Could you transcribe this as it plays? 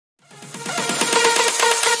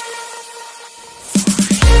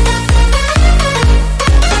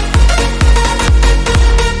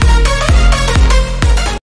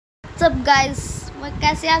Guys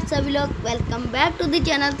कैसे आप सभी लोग, welcome back to the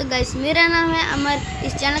channel. तो गाइस मेरा नाम है अमर,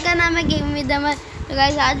 इस चैनल का नाम है गेम विद अमर। तो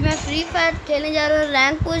गाइस आज मैं फ्री फायर खेलने जा रहा हूँ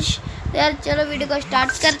रैंक पुश। तो यार चलो वीडियो को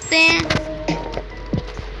स्टार्ट करते हैं।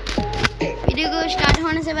 वीडियो को स्टार्ट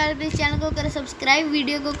होने से पहले प्लीज़ चैनल को करो सब्सक्राइब,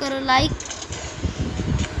 वीडियो को करो लाइक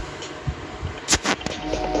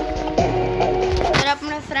और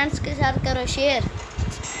अपने फ्रेंड्स के साथ करो शेयर।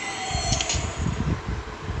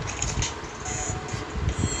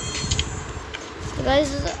 गाइस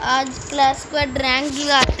आज क्लास स्क्वाड रैंक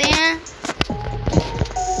लगाते हैं।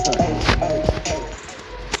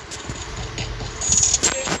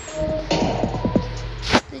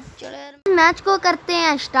 तो चलो मैच को करते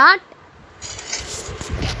हैं स्टार्ट।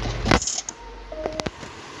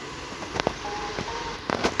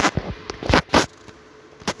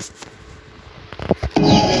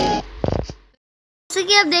 जैसे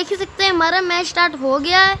कि आप देख ही सकते हैं हमारा मैच स्टार्ट हो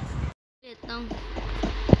गया है। लेता हूँ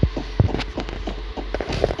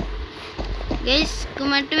गाइस,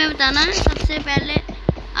 कमेंट में बताना सबसे पहले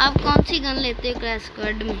आप कौन सी गन लेते हो क्लास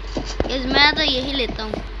स्क्वाड में। गाइस मैं तो यही लेता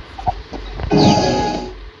हूँ।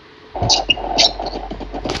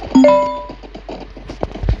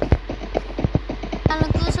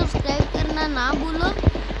 चैनल को सब्सक्राइब करना ना भूलो।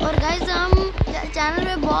 और गाइस हम चैनल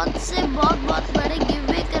में बहुत बड़े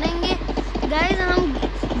गिवअवे करेंगे। गाइस हम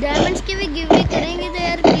डायमंड्स के भी गिवअवे करेंगे। तो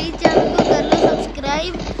यार प्लीज़ चैनल को कर लो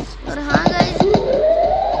सब्सक्राइब। और हाँ गाइस,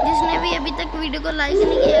 जिसने भी अभी तक वीडियो को लाइक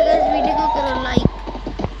नहीं किया है इस वीडियो को करो लाइक।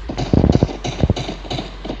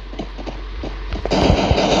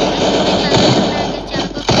 चैनल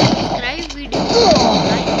को सब्सक्राइब, वीडियो को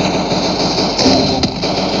लाइक।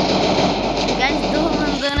 गाइस दो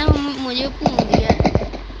बंदों ने मुझे पूछ दिया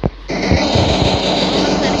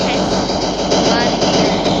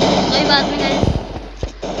कोई बात नहीं गाइस।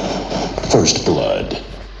 First blood.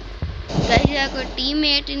 गाइस यार कोई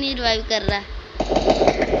टीममेट ही नहीं रिवाइव कर रहा।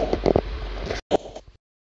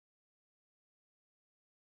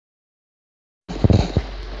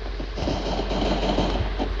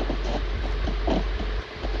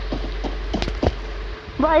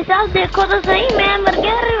 भाई साहब देखो तो सही, मैं मर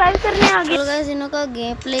गया, रिवाइव करने आ गया। गाइस इनका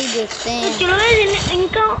गेम प्ले देखते हैं। चलो गाइस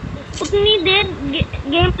इनका उतनी देर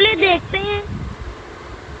गेम प्ले देखते हैं।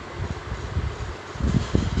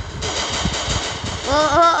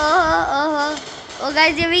 ओ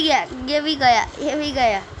गाइस ये भी गया।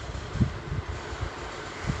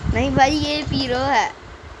 नहीं भाई ये प्रो है,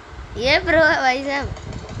 ये प्रो है भाई साहब।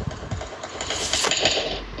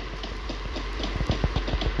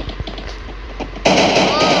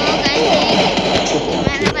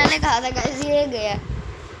 मैंने पहले कहा था गाइस ये गया।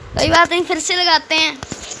 कोई बात नहीं, फिर से लगाते हैं।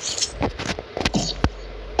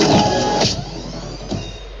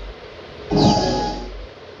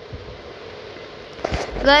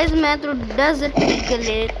 गाइस मैं तो डेजर्ट ले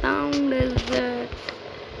लेता हूँ,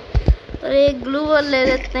 डेजर्ट। और एक ग्लू वॉल ले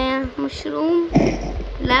लेते हैं। मशरूम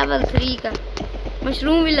लेवल 3 का,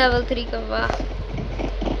 मशरूम भी लेवल 3 का। वाह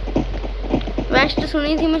वेस्ट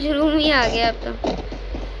सुनी थी, मशरूम ही आ गया अब तो।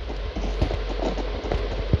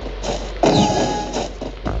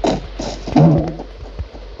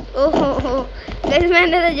 ओहो गाइस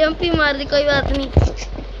मैंने तो जंप ही मार दी। कोई बात नहीं,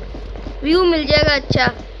 व्यू मिल जाएगा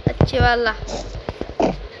अच्छे वाला।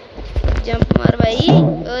 जंप मार भाई।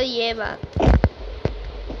 ओ ये बात,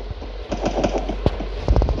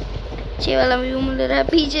 अच्छे वाला व्यू मिल रहा है।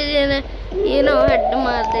 पीछे ये ना हेड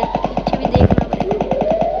मार दे, पीछे भी देखना पड़ेगा।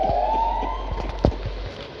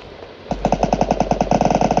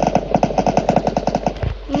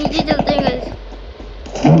 नीचे चलते हैं गाइस।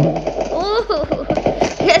 ओह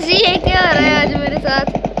कैसी है, क्या हो रहा है आज मेरे साथ।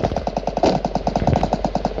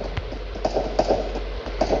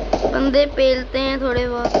 बंदे पेलते हैं थोड़े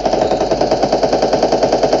बहुत।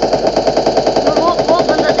 वो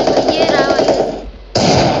बंदा देखो, ये रहा भाई।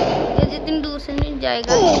 ये जितनी दूर से नहीं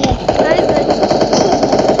जाएगा। ओ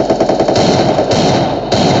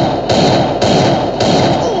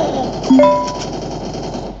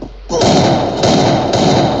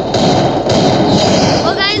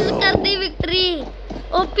गाइस कर दी विक्ट्री।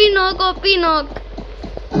 OP knock.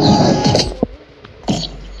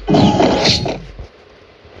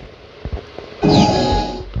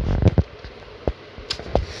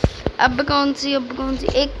 अब कौन सी एक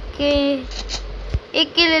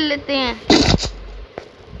के ले लेते हैं।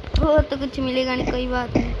 हो तो कुछ मिलेगा नहीं, कोई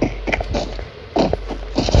बात नहीं।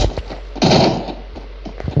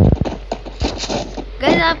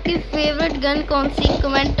 गाइस आपकी फेवरेट गन कौन सी,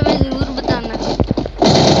 कमेंट में जरूर बताना।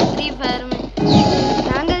 फ्री फायर में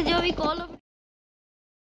जो भी कॉल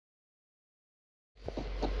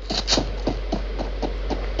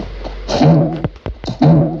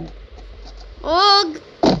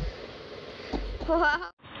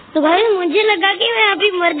तो भाई मुझे लगा कि मैं अभी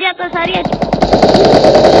मर जाता सारी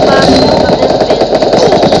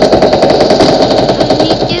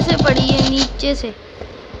नीचे से पड़ी है, नीचे से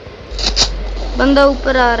बंदा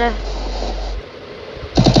ऊपर आ रहा है।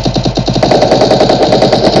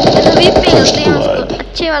 अभी पेलते हैं उसको,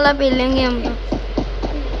 अच्छे वाला पेलेंगे हम तो।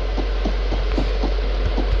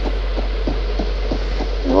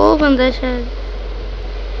 वो बंदा शायद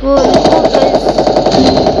वो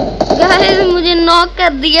गाइस मुझे नॉक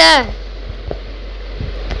कर दिया।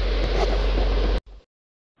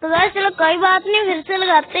 तो गाइस चलो कोई बात नहीं, फिर से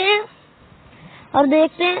लगाते हैं और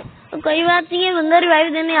देखते हैं। तो कोई बात नहीं है, बंदा रिवाइव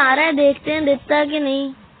देने आ रहा है, देखते हैं देता है कि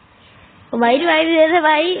नहीं। तो भाई रिवाइव दे दे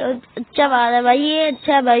भाई, अच्छा बात है भाई, ये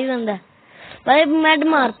अच्छा है भाई बंदा। भाई मैड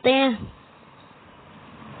मारते हैं,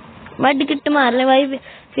 मैड किट मार ले भाई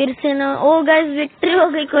फिर से ना। ओ गाइस विक्ट्री हो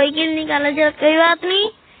गई, कोई किल निकाला, चलो कोई बात नहीं,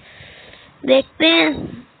 देखते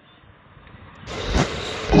हैं।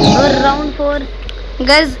 और राउंड 4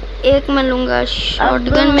 गाइस, एक मैं लूंगा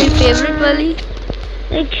शॉटगन, मेरी फेवरेट वाली।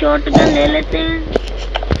 एक शॉटगन ले लेते हैं,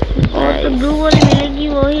 और तो ब्लू वाली मिलेगी,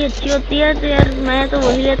 वही अच्छी होती है, तो यार मैं तो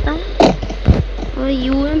वही लेता हूँ। और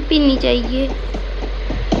यूएमपी नहीं चाहिए,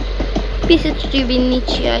 P60 भी नहीं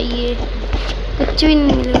चाहिए, कुछ भी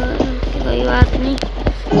नहीं मिलेगा, कोई बात नहीं।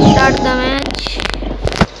 Start the match.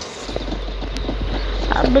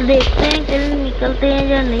 अब देखते हैं किल निकलते हैं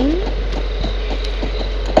या नहीं।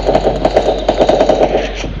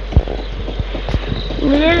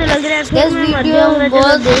 मुझे लग रहा है फिर मैं मर जाऊंगा,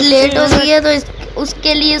 बहुत लेट हो गई है तो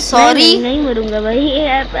उसके लिए सॉरी। नहीं मरूंगा भाई,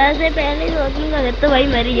 ऐसे पहले ही सोचूंगा तो भाई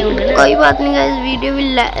मर ही जाऊंगा ना। कोई बात नहीं गाइस, वीडियो भी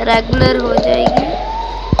रेगुलर हो जाएगी।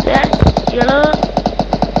 यार चलो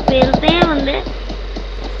पेलते हैं बंदे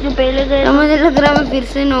जो पहले गए। तो मुझे लग रहा है मैं फिर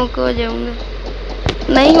से नॉक हो जाऊंगा।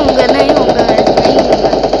 नहीं होगा, नहीं होगा गाइस, नहीं होगा।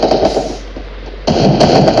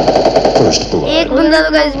 एक बंदा तो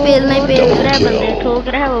गाइस पेलना ही पेल रहा है, बंदे ठोक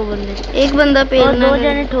रहा है वो बंदे। एक बंदा पेलना, और 2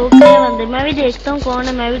 जने ठोक रहे हैं बंदे। मैं भी देखता हूँ कौन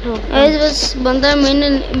है, मैं भी ठोकता हूँ। बस बंदा मिल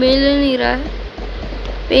नहीं रहा है,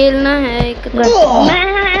 पेलना है एक तो। मैं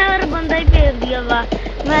और बंदा ही पेल दिया, वाह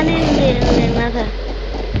मैंने लेना था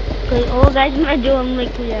कोई। ओ गाइस मैं जो हम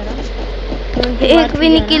क्यों जा रहा हूँ, एक भी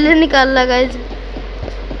निकल निकाला गाइस,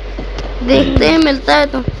 देखते हैं मिलता है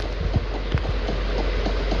तो।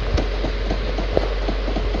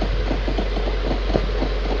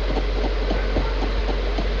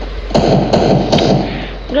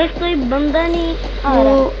 गाइस कोई बंदा नहीं आ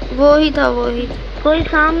रहा, वो ही था, वो ही कोई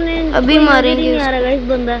सामने अभी मारेंगे, नहीं आ रहा गाइस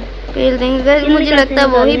बंदा। पेल देंगे गाइस, मुझे लगता है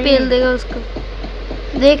वो ही पेल देगा उसको,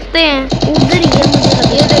 देखते हैं। उधर ही है मुझे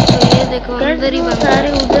लगा, ये देखो उधर ही बंदा,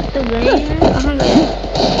 सारे उधर तो गए हैं। कहां गए?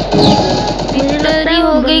 विक्ट्री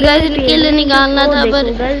हो गई गाइस, किल निकालना था पर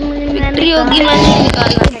विक्ट्री होगी, मैंने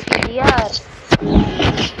निकाला यार।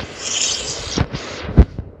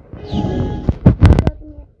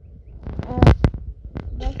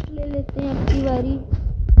 बस ले लेते हैं अपनी बारी,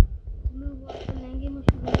 लेंगे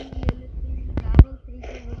मशरूम ले लेते हैं, डबल 3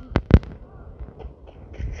 के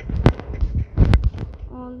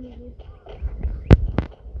ओनली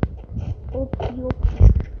ओपी ओपी।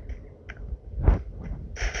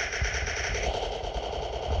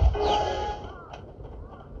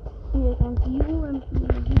 यूएमपी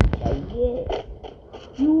नहीं चाहिए,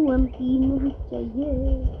 यूएमपी नहीं चाहिए।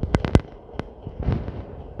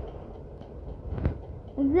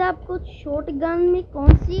 वैसे आपको शॉटगन में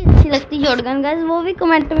कौन सी अच्छी लगती है शॉटगन गाइस, वो भी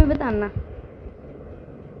कमेंट में बताना।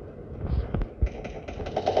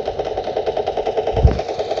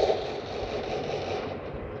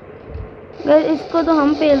 गाइस इसको तो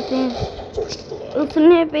हम पेलते हैं,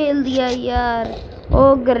 उसने पेल दिया यार।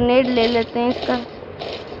 ओ ग्रेनेड ले लेते हैं इसका,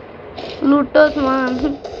 लूटो सामान।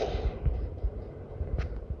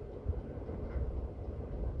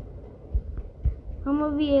 हम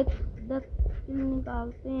अभी एक 10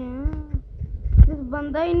 निकालते हैं, कुछ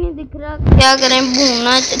बंदा ही नहीं दिख रहा, क्या करें,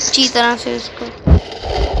 भूनना अच्छी तरह से इसको।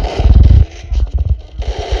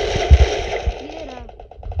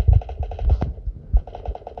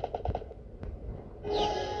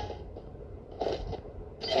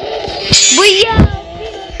 भैया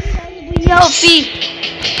भैया ओपी,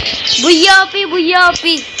 भैया ओपी, भैया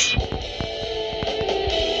ओपी,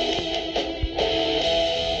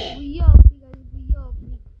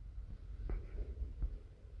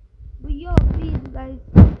 भैया ओपी गाइस।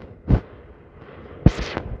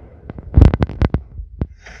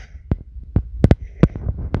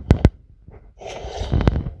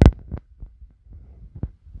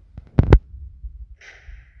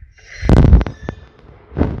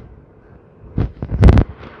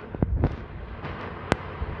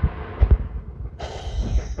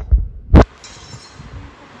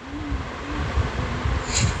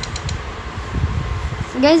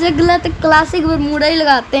 गाइस अगला तो क्लासिक बरमूडा ही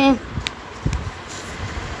लगाते हैं।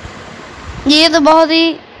 ये तो बहुत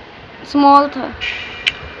ही स्मॉल था।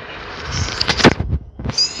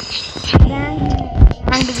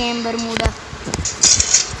 Rank game Bermuda.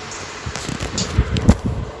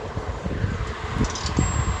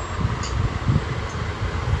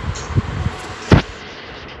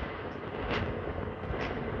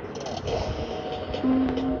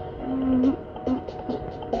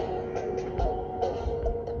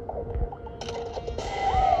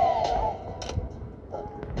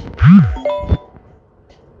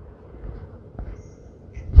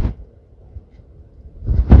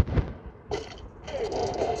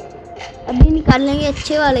 अभी निकाल लेंगे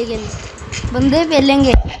अच्छे वाले गेम, बंदे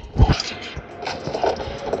पेलेंगे।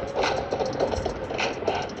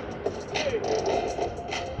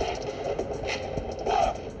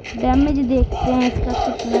 डैमेज देखते हैं इसका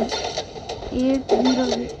कितना।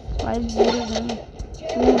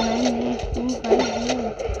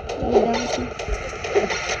 805029829825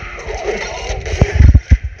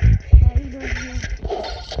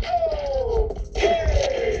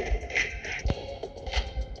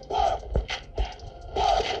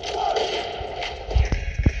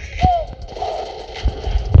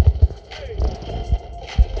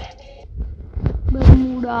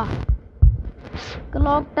 बरमूडा।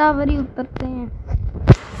 क्लॉक टावर ही उतरते हैं।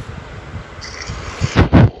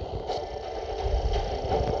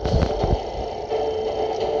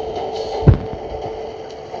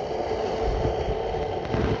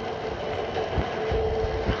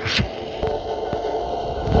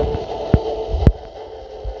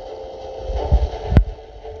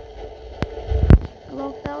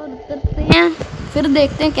 क्लॉक टावर उतरते हैं, फिर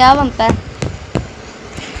देखते हैं क्या बनता है।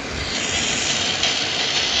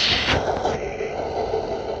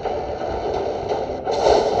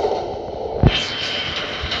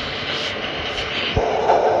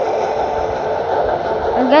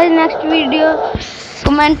 गाइस नेक्स्ट वीडियो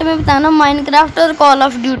कमेंट में बताना माइनक्राफ्ट और कॉल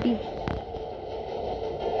ऑफ ड्यूटी।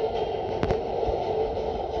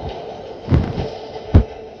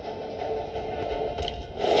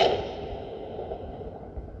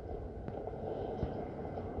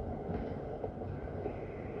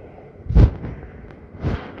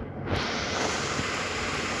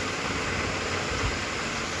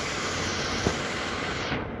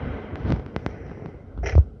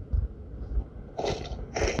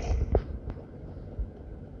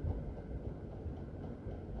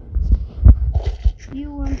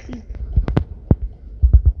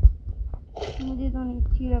 मुझे तो नहीं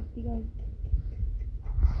अच्छी लगती गाइस,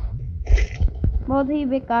 बहुत ही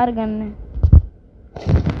बेकार गन है।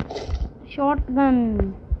 शॉर्ट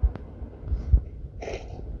गन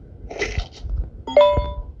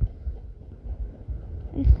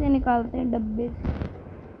इससे निकालते हैं डब्बे से।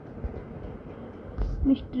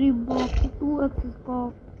 मिस्ट्री बॉक्स 2x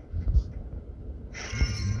स्कोप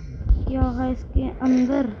क्या है इसके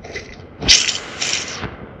अंदर।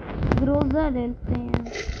 ग्रोजा लेते हैं।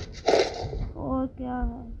 और क्या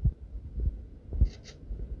है,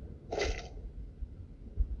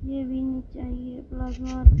 ये भी नहीं चाहिए।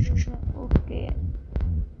 प्लाज्मा ओके,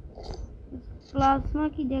 प्लाज्मा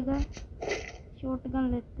की जगह शॉटगन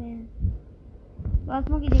लेते हैं।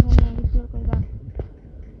 प्लाज्मा की जगह नहीं है फिर कोई बात।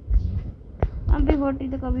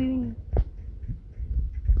 MP40 तो कभी भी नहीं।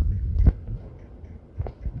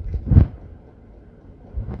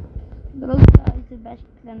 Groza is the best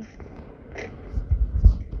gun.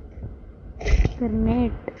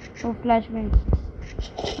 Grenade और फ्लैशबैंग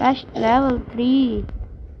फ्लैश लेवल 3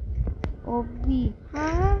 ओबी।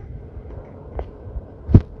 हाँ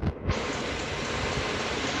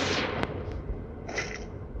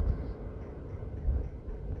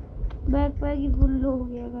बैकपैक ही फुल हो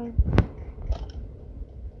गया गाइस।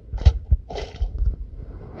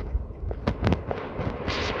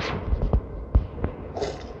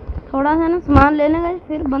 थोड़ा सा ना सामान ले लेंगे,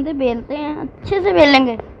 फिर बंदे बेलते हैं, अच्छे से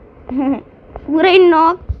बेलेंगे। पूरे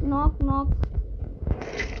नॉक नॉक नॉक।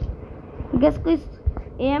 गैस कोई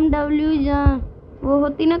AMW या वो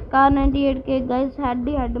होती ना कार 98 के गाइस, हेड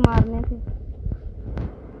ही हेड मारने थे।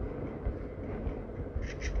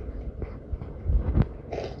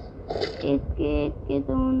 एक के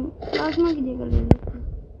तो प्लाज्मा की जगह ले लेते।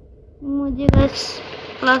 मुझे गाइस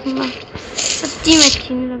प्लाज्मा सच्ची में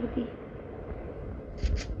अच्छी नहीं लगती।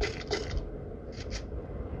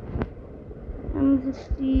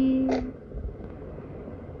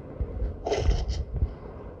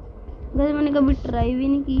 वैसे मैंने कभी ट्राई भी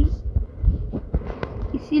नहीं की,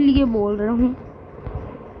 इसीलिए बोल रहा हूँ।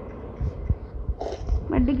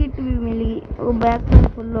 मेडिकेट भी मिल गई, वो बैग में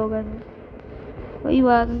फुल हो गया था। कोई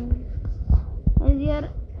बात नहीं यार,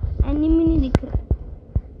 एनिमी नहीं दिख रहा।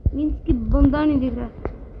 मीन्स कि बंदा नहीं दिख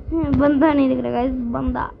रहा, बंदा नहीं दिख रहा गाइस,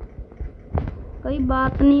 बंदा कोई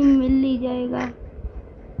बात नहीं, मिल ही जाएगा।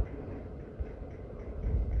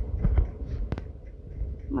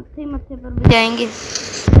 मत्थे मत्थे पर भी जाएंगे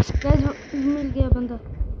गाइस। मिल गया बंदा।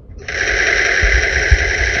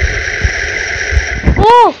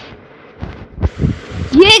 ओ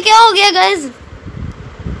ये क्या हो गया guys?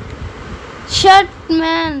 Shut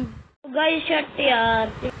man guys, shut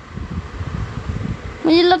यार,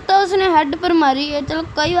 मुझे लगता है उसने हेड पर मारी है। चलो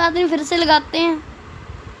कोई बात नहीं, फिर से लगाते हैं।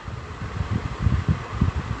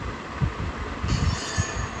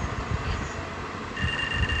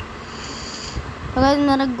 अगर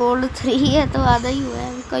मेरा गोल्ड 3 है तो आधा ही हुआ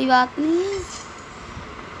है, कोई बात नहीं है।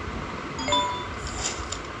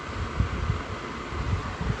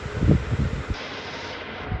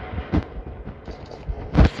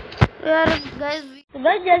 यार गाइस,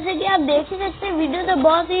 जैसे कि आप देख ही सकते हैं वीडियो तो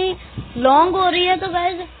बहुत ही लॉन्ग हो रही है, तो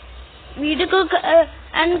गाइस वीडियो को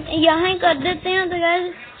एंड यहाँ ही कर देते हैं। तो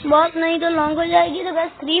गाइस बहुत नहीं तो लॉन्ग हो जाएगी, तो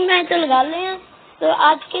गाइस 3 मैच तो लगा ले हैं। तो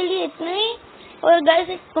आज के लिए इतना ही। और गाइस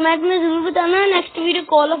कमेंट में जरूर बताना next video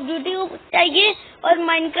call of duty को चाहिए और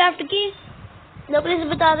माइनक्राफ्ट की, तो प्लीज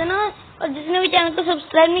बता देना। और जिसने भी चैनल को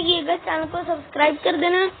सब्सक्राइब नहीं किया, चैनल को सब्सक्राइब कर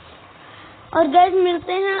देना। और गाइस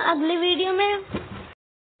मिलते हैं अगली वीडियो में।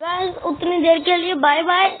 गाइस उतनी देर के लिए बाय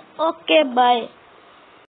बाय, ओके बाय।